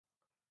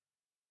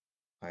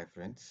Hi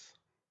friends,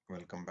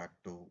 welcome back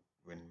to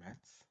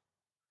WinMaths.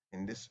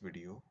 In this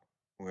video,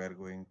 we are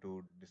going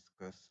to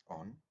discuss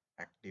on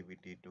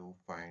activity to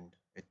find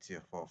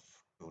HCF of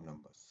two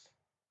numbers.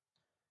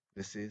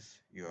 This is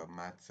your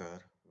math sir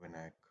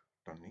Vinayak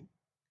Tony.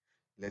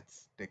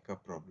 Let's take a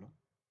problem.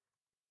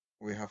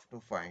 We have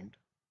to find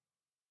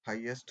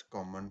highest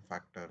common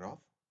factor of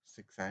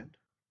 6 and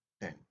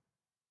 10.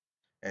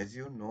 As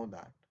you know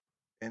that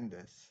in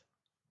this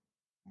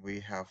we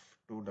have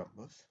two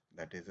numbers,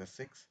 that is a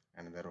 6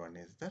 and another one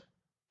is the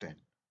 10.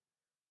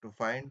 To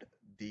find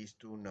these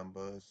two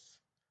numbers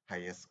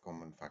highest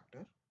common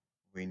factor,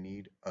 we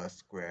need a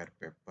square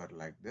paper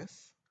like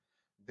this.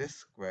 This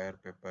square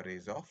paper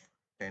is of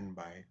 10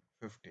 by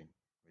 15,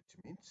 which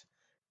means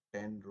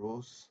 10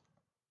 rows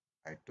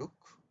I took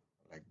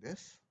like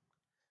this,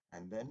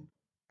 and then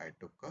I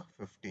took a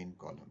 15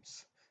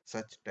 columns.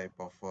 Such type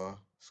of a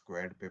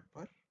squared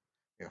paper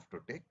you have to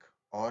take,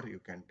 or you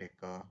can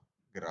take a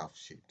graph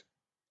sheet.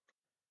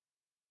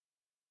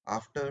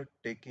 After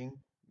taking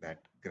that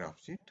graph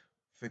sheet,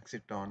 fix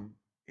it on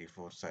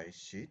A4 size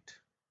sheet,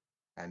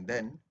 and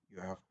then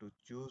you have to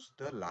choose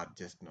the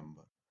largest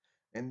number.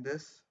 In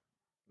this,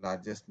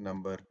 largest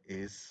number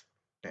is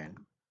 10.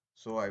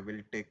 So I will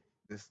take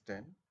this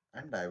 10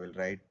 and I will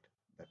write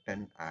the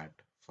 10 at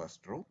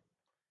first row,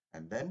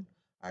 and then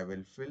I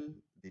will fill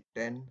the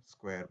 10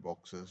 square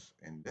boxes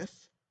in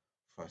this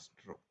first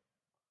row.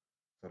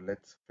 So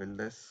let's fill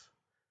this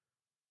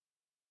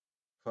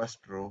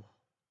first row.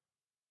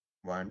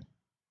 1,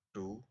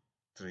 2,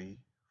 3,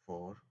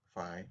 4,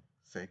 5,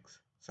 6,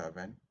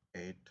 7,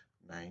 8,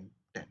 9,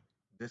 10.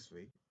 This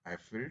way I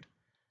filled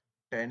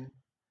 10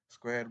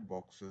 square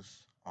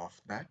boxes of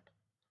that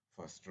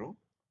first row,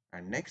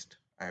 and next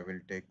I will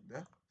take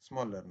the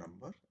smaller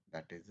number,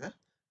 that is a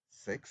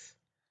 6,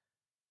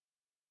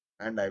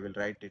 and I will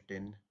write it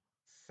in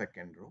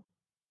second row,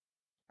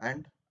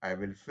 and I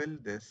will fill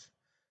this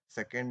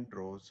second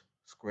row's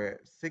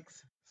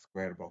 6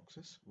 square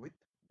boxes with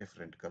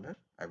different color.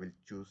 I will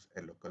choose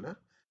yellow color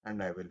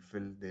and I will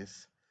fill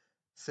this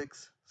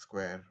 6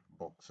 square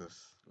boxes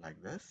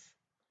like this.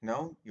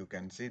 Now you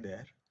can see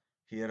there,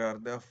 here are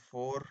the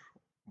 4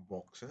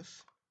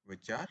 boxes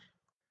which are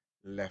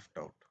left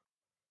out.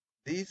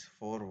 These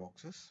 4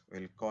 boxes,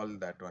 will call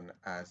that one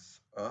as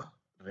a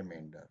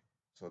remainder.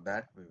 So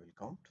that we will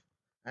count,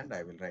 and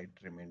I will write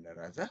remainder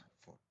as a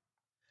 4.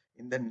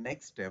 In the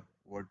next step,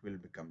 what will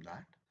become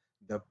that?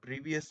 The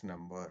previous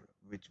number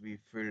which we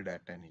filled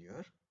at an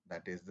here,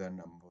 that is the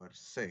number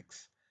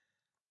 6.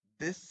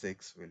 This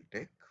 6 will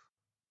take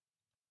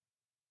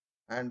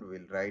and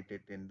we'll write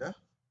it in the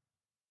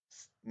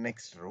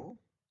next row,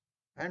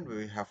 and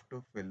we have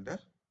to fill the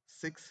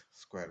 6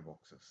 square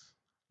boxes.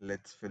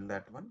 Let's fill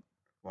that one.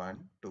 1,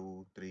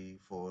 2, 3,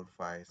 4,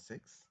 5,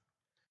 6.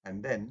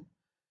 And then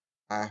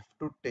I have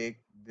to take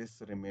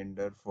this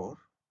remainder 4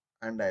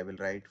 and I will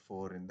write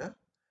 4 in the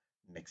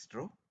next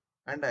row,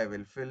 and I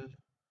will fill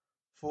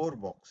 4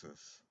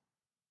 boxes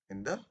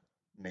in the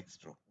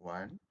next row.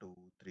 1, 2,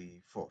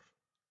 3, 4.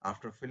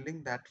 After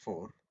filling that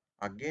 4,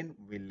 again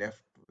we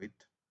left with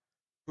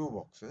 2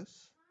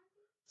 boxes,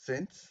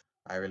 since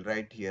I will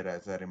write here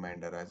as a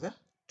reminder as a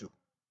 2.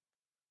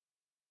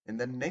 In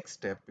the next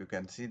step, you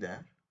can see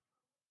that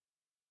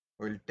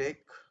we'll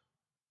take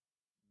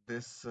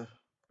this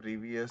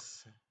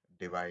previous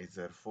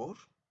divisor 4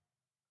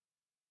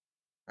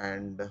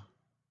 and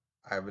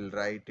I will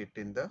write it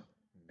in the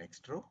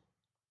next row,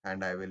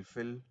 and I will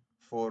fill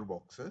 4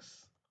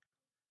 boxes,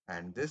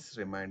 and this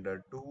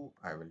reminder 2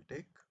 I will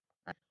take.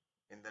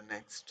 In the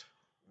next,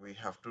 we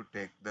have to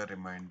take the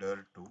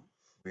remainder 2.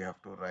 We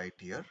have to write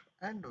here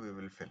and we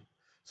will fill.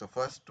 So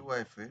first 2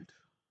 I filled,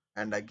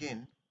 and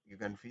again you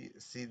can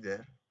see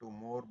there 2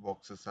 more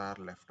boxes are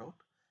left out.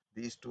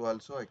 These 2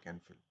 also I can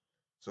fill.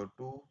 So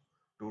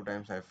 2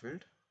 times I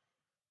filled.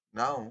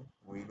 Now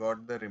we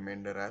got the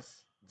remainder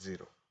as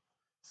 0.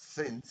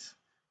 Since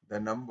the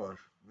number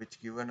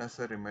which given us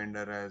a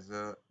remainder as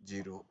a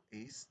 0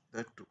 is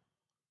the 2.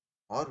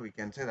 Or we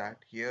can say that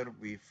here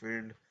we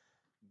filled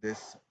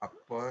this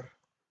upper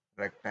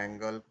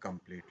rectangle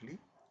completely.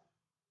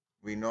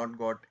 We not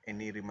got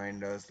any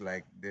reminders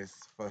like this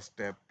first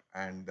step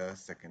and the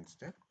second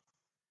step.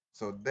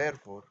 So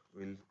therefore,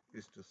 we'll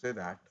is to say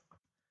that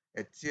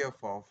HCF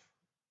of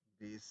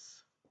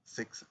these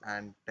 6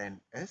 and 10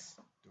 is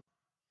 2.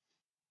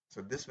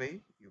 So this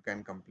way you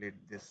can complete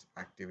this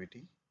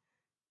activity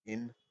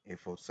in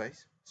A4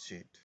 size sheet.